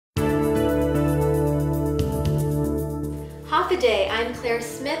Coffee Day. I'm Claire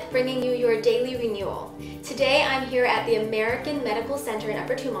Smith, bringing you your daily renewal. Today I'm here at the American Medical Center in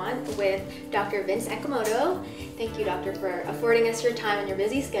Upper Tumont with Dr. Vince Akimoto. Thank you, doctor, for affording us your time on your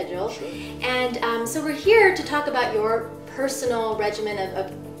busy schedule. Sure. And so we're here to talk about your personal regimen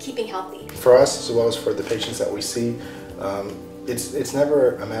of keeping healthy. For us, as well as for the patients that we see, it's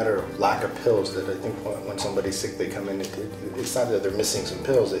never a matter of lack of pills. That I think when somebody's sick, they come in, it's not that they're missing some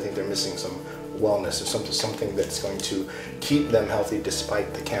pills, they think they're missing some wellness or something that's going to keep them healthy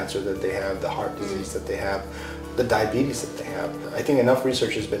despite the cancer that they have, the heart disease that they have, the diabetes that they have. I think enough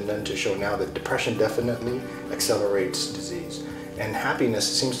research has been done to show now that depression definitely accelerates disease. And happiness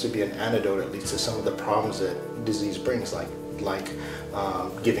seems to be an antidote, at least, to some of the problems that disease brings, like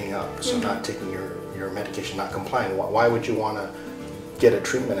giving up, so not taking your medication, not complying. Why would you want to get a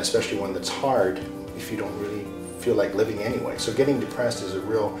treatment, especially one that's hard, if you don't really feel like living anyway? So getting depressed is a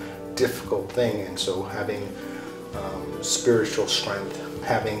real difficult thing, and so having spiritual strength,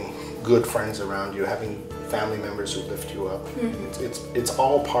 having good friends around you, having family members who lift you up, it's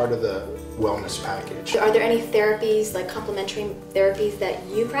all part of the wellness package. Are there any therapies, like complementary therapies, that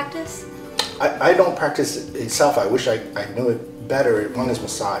you practice? I don't practice it itself. I wish I knew it better. One is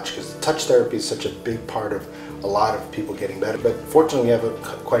massage, because touch therapy is such a big part of a lot of people getting better. But fortunately, we have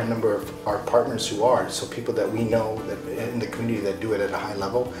quite a number of our partners who are, so people that we know that in the community that do it at a high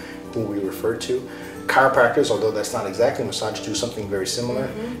level, who we refer to. Chiropractors, although that's not exactly massage, do something very similar.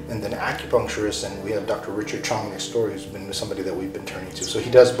 And then acupuncturists, and we have Dr. Richard Chong next door, who's been somebody that we've been turning to. So he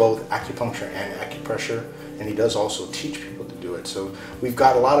does both acupuncture and acupressure, and he does also teach people to do it. So we've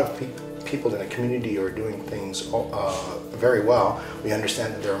got a lot of people in the community who are doing things very well. We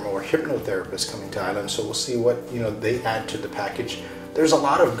understand that there are more hypnotherapists coming to Island, so we'll see what they add to the package. There's a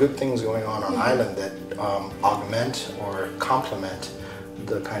lot of good things going on Island that augment or complement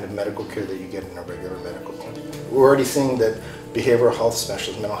the kind of medical care that you get in a regular medical clinic. We're already seeing that behavioral health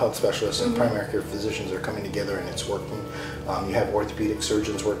specialists, mental health specialists, and primary care physicians are coming together, and it's working. You have orthopedic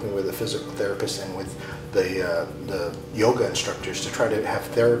surgeons working with the physical therapists and with the yoga instructors to try to have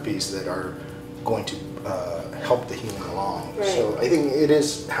therapies that are going to help the healing along. Right. So I think it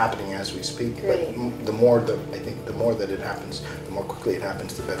is happening as we speak. Right. But the more that it happens, the more quickly it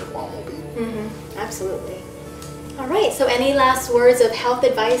happens, the better Guam will be. Absolutely. All right, so any last words of health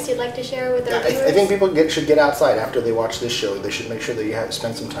advice you'd like to share with our viewers? I think people should get outside after they watch this show. They should make sure that you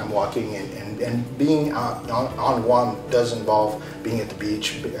spend some time walking, and being on Guam does involve being at the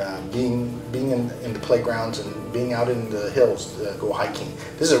beach, being in the playgrounds, and being out in the hills to go hiking.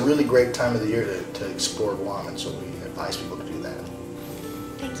 This is a really great time of the year to explore Guam, and so we advise people to do that.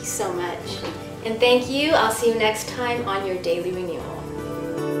 Thank you so much. And thank you. I'll see you next time on your Daily Renewal.